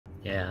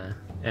Yeah,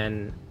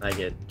 and like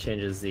it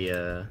changes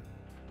the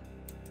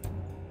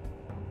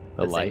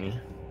light. thingy.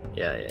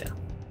 Yeah.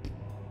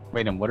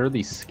 Wait, and what are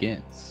these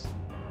skins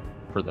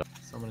for the?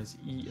 Someone is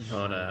eating.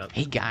 Hold up.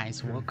 Hey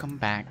guys, welcome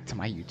back to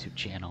my YouTube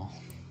channel.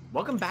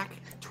 Welcome back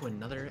to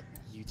another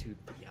YouTube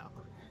video.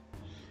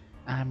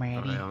 I'm ready.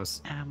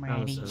 Alright, I'm I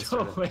ready. almost-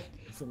 Oh wait,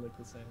 it doesn't look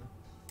the same.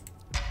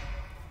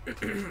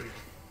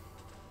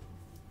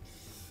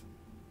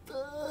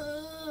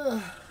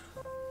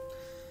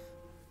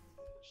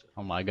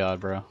 Oh my god,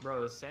 bro.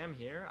 Bro, is Sam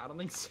here? I don't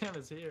think Sam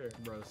is here.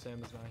 Bro,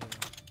 Sam is not here.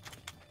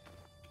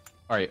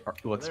 Alright,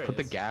 let's there put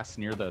he the is. gas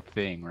near the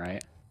thing,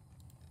 right?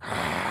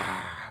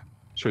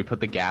 Should we put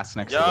the gas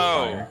next to Yo! the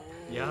fire?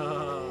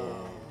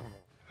 Yo.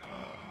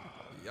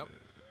 Yep.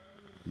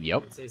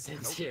 Yep. Say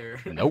Sam's here.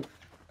 Nope.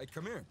 Hey,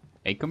 come here.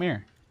 Hey, come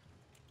here.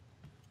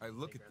 Hey,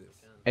 look at this.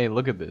 Hey,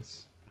 look at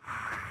this.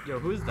 Yo,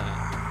 who's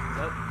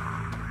that?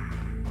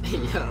 Yo.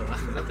 Is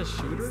that the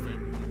shooter?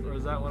 Or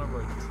is that one of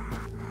our...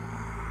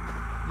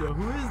 Yo,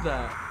 who is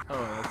that?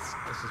 Oh, that's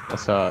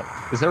just...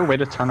 That's is there a way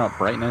to turn up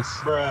brightness?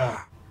 Bruh.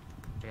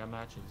 I got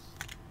matches.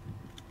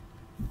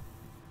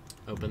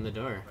 Open the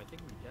door. I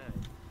think we dead.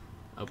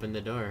 Open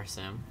the door,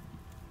 Sam.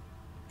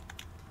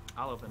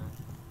 I'll open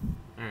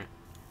it. Alright.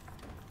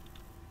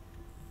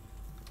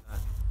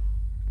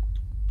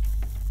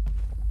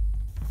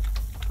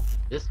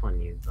 This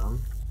one you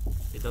bum.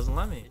 It doesn't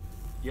let me.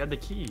 You had the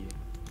key.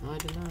 No, I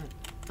did not.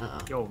 Uh-oh.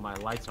 Yo, my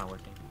light's not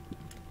working.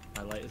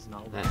 My light is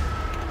not working. That...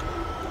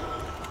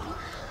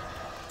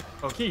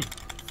 Oh, key.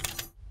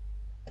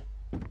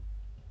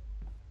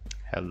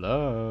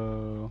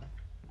 Hello.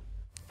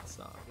 What's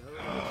up?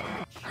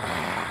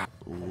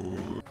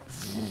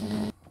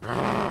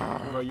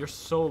 Bro, you're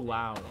so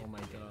loud. Oh my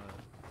god.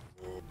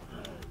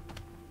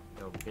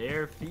 Yo,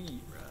 bare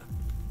feet, bruh.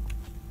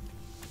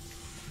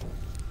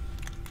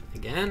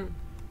 Again?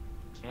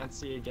 Can't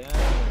see again.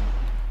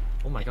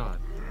 Oh my god.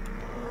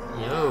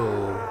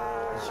 Yo.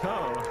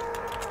 Yo.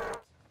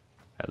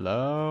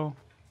 Hello?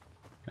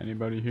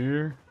 Anybody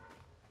here?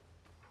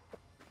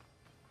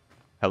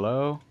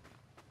 Hello?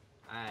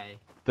 Hi.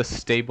 The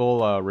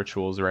stable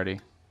ritual's ready.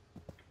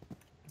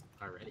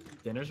 Already?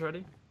 Dinner's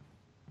ready?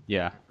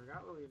 Yeah. I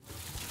forgot what we...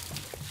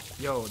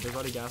 Yo, there's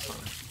already gas on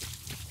it.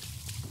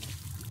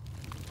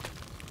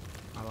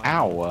 I like it.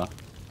 Ow!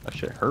 That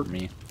shit hurt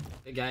me.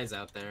 The guy's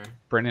out there.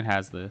 Brennan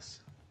has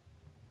this.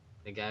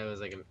 The guy was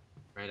like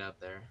right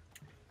out there.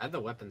 I have the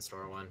weapon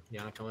store one. You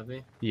wanna come with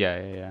me?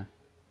 Yeah.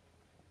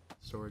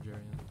 Storage area.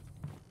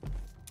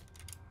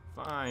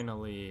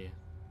 Finally.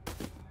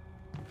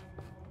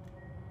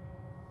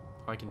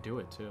 Oh, I can do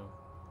it too.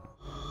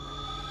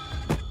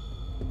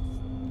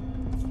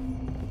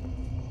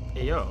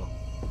 Hey, yo.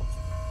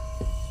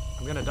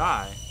 I'm gonna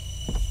die.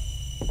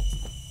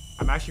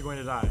 I'm actually going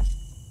to die.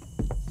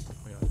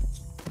 Oh my god.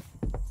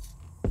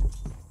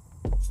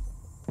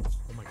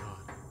 Oh my god.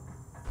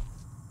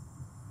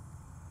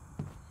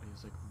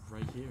 He's like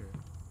right here.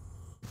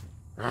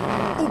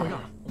 Oh my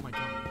god. Oh my god.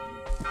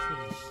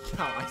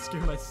 Wow, I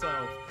scared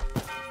myself.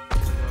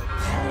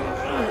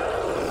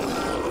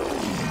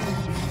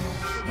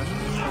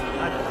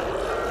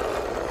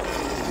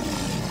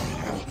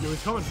 Yo,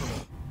 he's coming for me.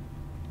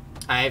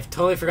 I've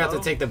totally forgot Hello?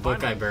 to take the book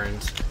I Finally.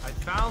 burned. I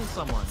found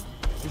someone.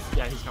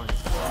 Yeah, he's coming.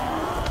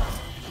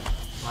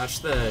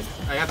 Watch the...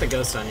 I got the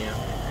ghost on you.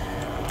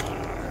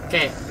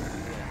 Okay,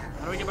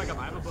 How do we get back up?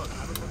 I have a book.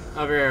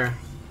 over here.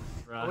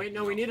 Bruh. Oh, wait,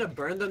 no, we need to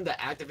burn them to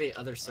activate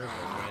other circles,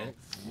 right?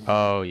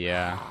 Oh,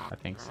 yeah. I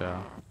think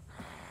so.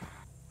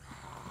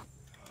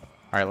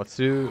 Alright, let's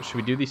do... Should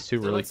we do these two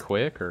So really let's-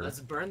 quick, or...?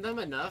 Let's burn them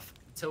enough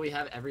until we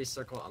have every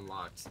circle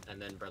unlocked,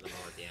 and then burn them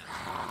all at the end.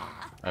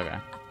 Okay.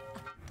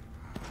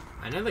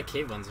 I know the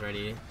cave one's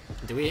ready.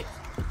 Do we...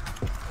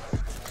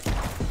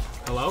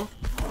 Hello?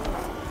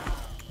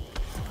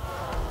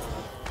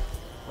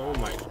 Oh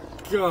my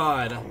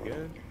god.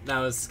 Good. That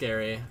was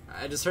scary.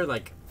 I just heard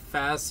like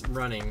fast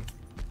running.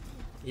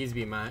 He's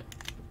be my...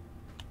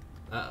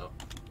 Uh-oh.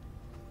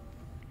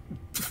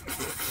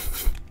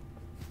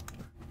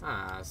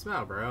 Ah,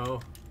 smell, bro.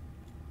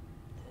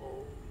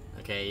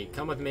 Okay,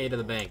 come with me to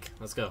the bank.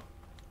 Let's go.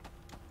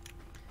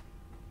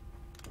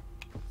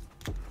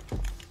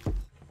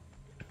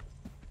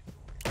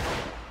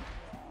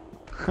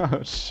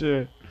 Oh,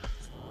 shit.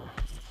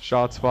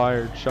 Shots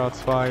fired.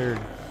 Shots fired.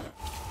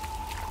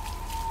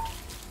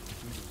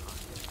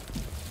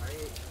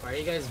 Why are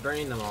you guys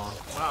burning them all?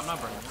 Well, I'm not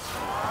burning.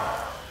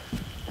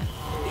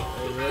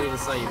 I really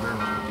just saw you burn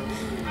one.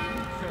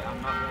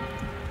 I'm not burning.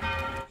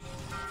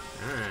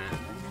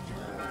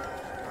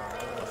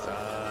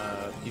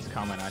 Alright. He's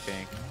coming, I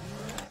think.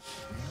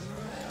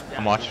 Yeah,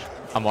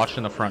 I'm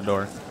watching the front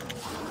door.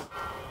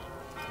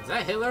 Is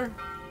that Hitler?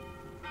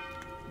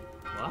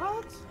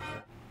 What?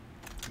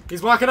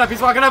 He's walking up,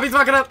 he's walking up, he's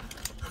walking up!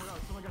 Oh my god,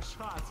 someone got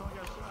shot. Someone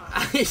got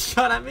shot. He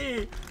shot at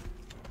me!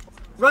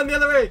 Run the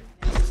other way!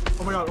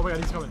 Oh my god,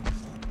 he's coming.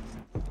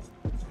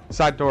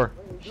 Side door.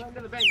 He's running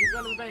to the bank, he's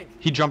running to the bank!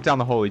 He jumped down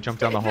the hole. He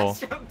jumped down the hole.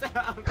 Just jumped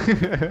down!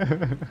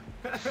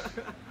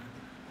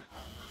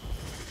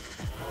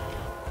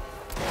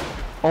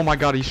 Oh my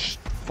god, he's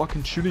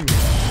fucking shooting me.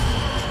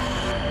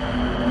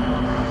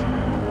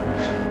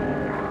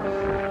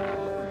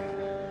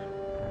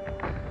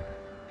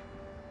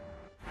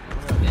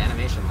 The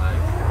animation lag.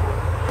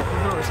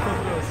 No, it's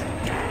close to us.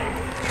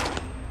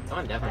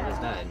 Someone definitely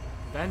just died.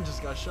 Ben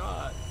just got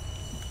shot.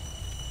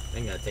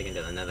 Then got taken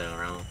to another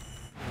realm.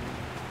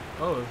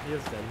 Oh, he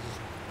is dead. He's just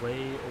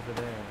way over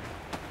there.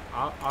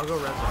 I'll go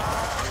res him.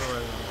 I'll go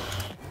res him.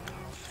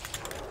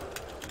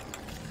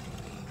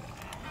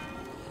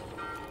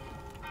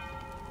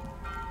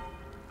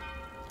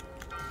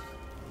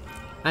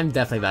 I'm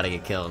definitely about to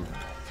get killed. Oh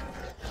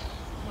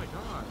my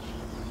gosh.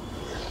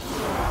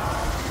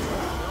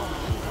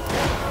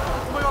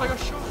 Oh my god, I got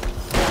shot.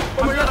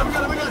 Oh my god, oh my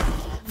god, oh my god!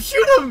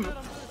 Shoot him!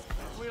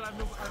 Oh my god, I have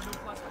no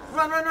flashlight.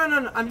 Run, run, run,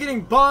 run! I'm getting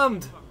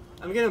bombed!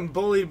 I'm getting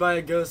bullied by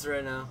a ghost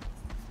right now.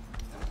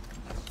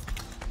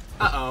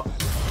 Uh-oh.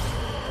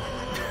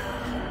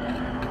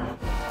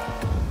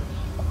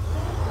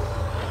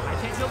 I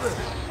can't kill him.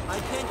 I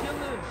can't kill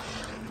him.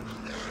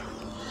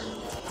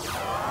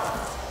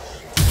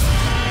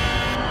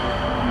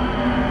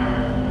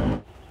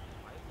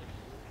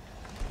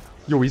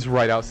 Yo, he's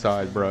right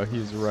outside, bro.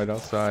 He's right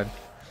outside.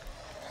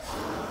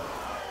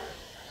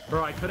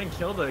 Bro, I couldn't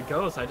kill the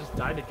ghost. I just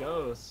died to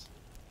ghosts.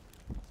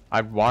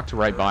 I walked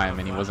right by him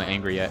and he wasn't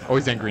angry yet. Oh,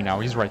 he's angry now.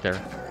 He's right there.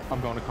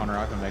 I'm going to Connor.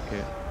 I can make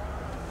it.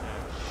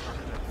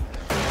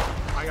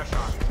 I got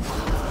shot.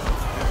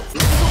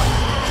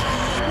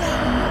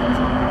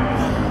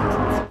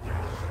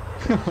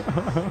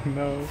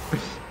 No.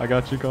 I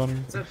got you, Connor.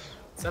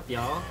 What's up,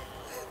 y'all?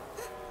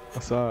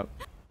 What's up?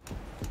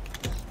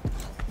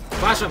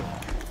 Flash him!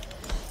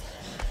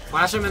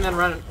 Flash him and then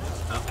run.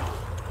 Oh.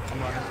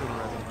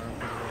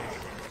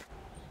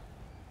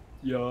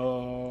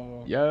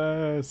 Yo.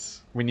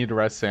 Yes. We need to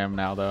rest Sam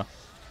now, though.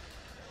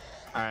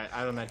 Alright, I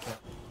have a medkit.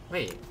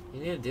 Wait, you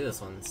need to do this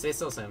one. Stay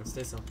still, Sam.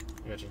 Stay still.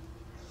 I got you.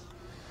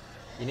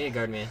 You need to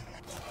guard me.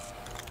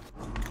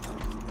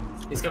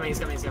 He's coming, he's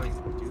coming, he's coming.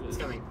 He's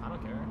coming. I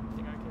don't care. I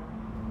think I care.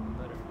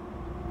 Better.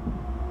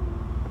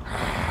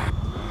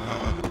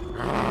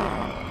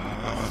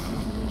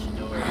 You should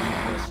know where to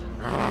question.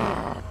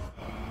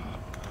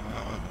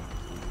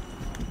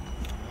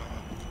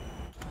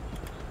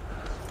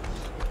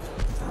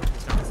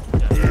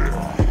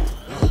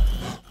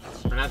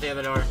 Run out the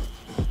other door.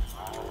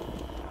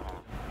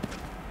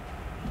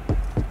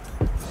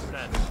 I'm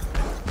dead.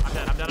 I'm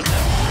dead, I'm dead, I'm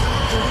dead.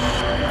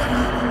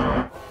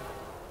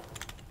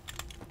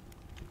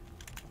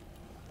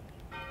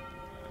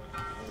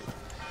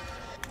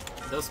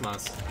 Still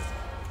smas.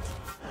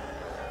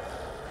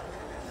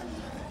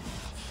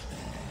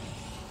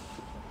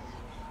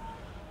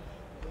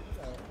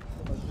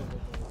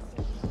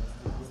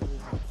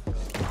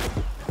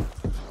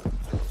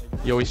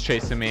 Yo, he's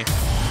chasing me.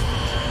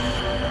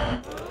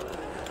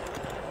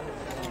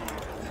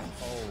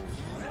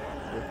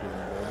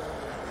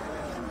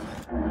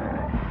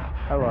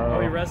 Hello.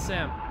 Oh, you res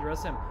Sam. You res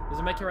Sam. There's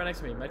a medkit right next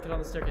to me. Medkit on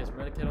the staircase.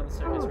 Medkit on the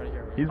staircase right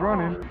here. He's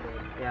running.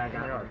 Yeah, I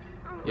got it.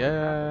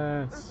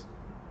 Yes.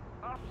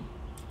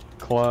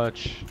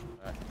 Clutch.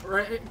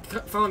 Right,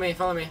 follow me,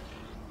 follow me.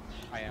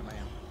 I am.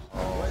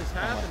 What is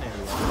happening?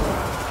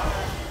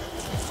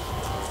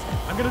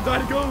 I'm gonna die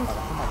to ghost.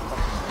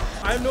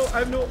 I'm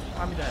dead.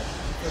 I'm so dead.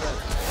 I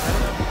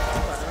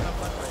don't have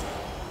flashlight.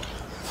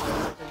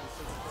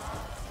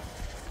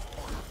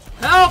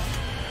 Help!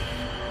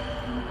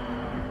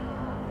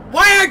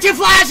 Why aren't you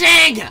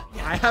flashing?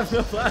 I have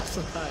no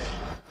flashlight.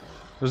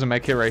 There's a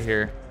med kit right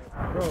here.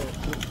 Bro, I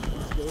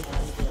have no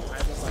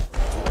flashlight.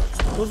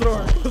 Close the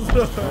door. Close the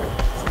door.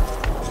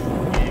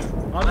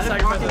 I'll just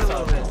sacrifice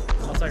myself.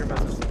 I'll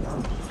sacrifice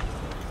myself.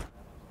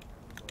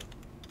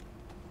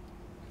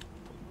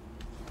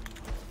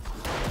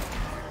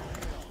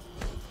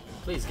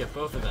 Please get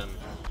both of them.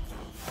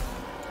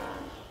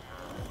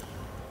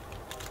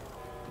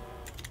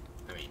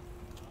 I mean,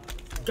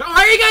 go!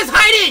 Why are you guys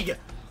hiding?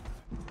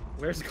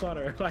 Where's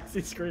Connor? Why is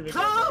he screaming?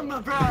 Come,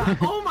 bro!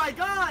 Oh my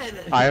god!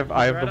 I have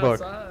the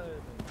book. Outside.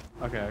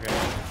 Okay.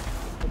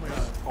 Oh my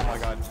god. Oh my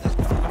god.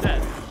 I'm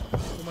dead.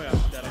 Oh my god.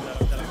 I'm dead. I'm dead.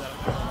 I'm dead. I'm dead.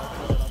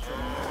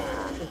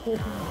 Oh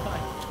my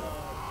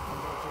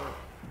god.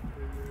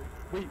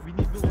 Wait, we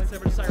need the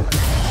Lightsaber to sacrifice.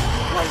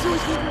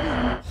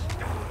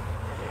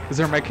 Is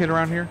there a med kit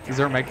around here?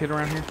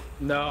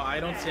 No, I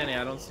don't see any.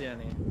 I don't see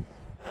any.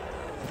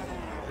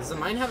 Does the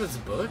mine have its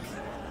book?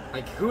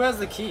 Like, who has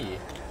the key?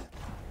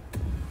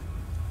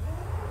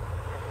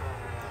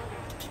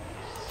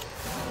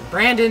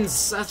 Brandon's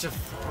such a.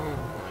 Oh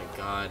my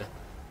god.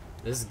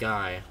 This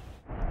guy.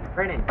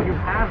 Brandon, you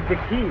have the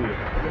key.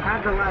 You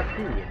have the last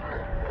key.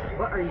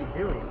 What are you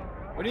doing?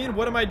 What do you mean?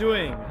 What am I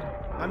doing?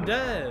 I'm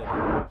dead.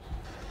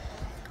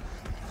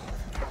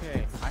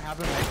 Okay, I have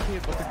a med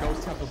kit, but the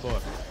ghosts have the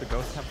book.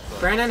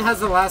 Brandon has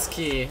the last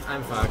key.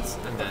 I'm fucked.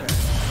 I'm dead.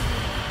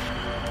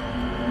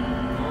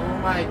 Oh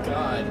my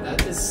god,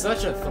 that is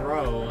such a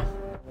throw.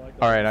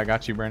 Alright, I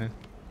got you, Brandon.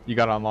 You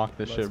gotta unlock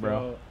this Let's shit,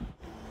 bro. go.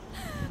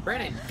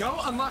 Brandon, go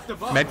unlock the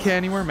book. Med kit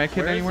anywhere? Where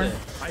is it?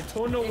 I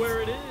don't know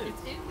where it is.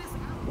 It's in this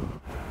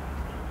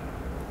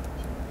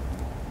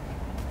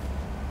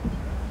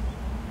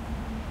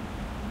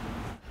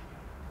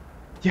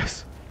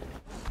Yes.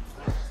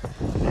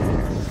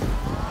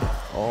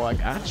 Oh, I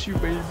got you,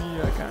 baby.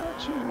 I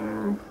got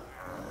you.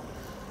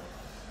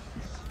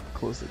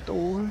 Close the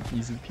door.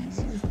 Easy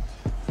peasy.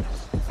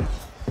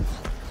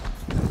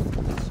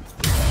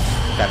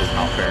 That is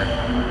not fair.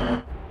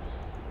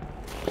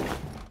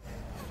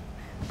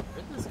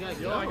 Where'd this guy go?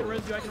 Yo, I can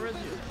res you, I can res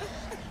you.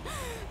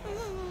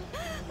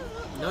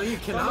 No, you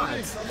cannot.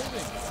 Stop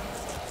moving.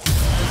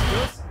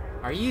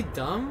 Are you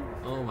dumb?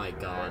 Oh my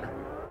god.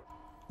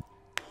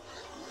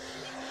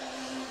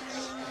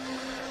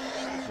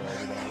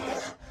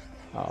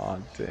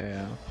 Oh,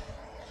 damn.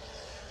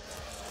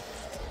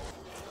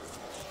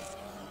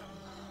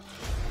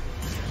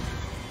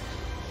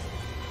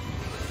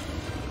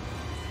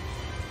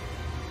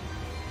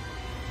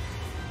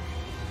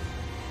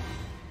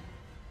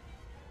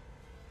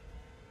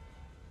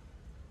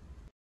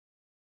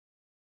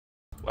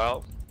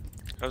 Well,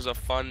 that was a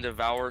fun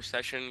Devour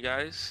session,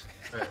 guys.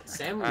 Alright,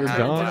 Sam You're was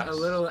done? a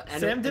little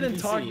Sam didn't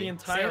NPC. talk the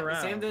entire Sam,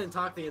 round. Sam didn't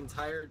talk the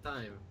entire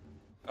time.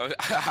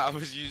 I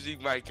was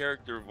using my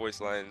character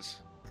voice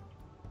lines.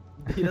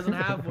 He doesn't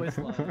have voice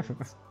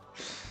lines.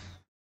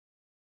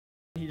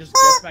 He just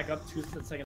gets back up 2 seconds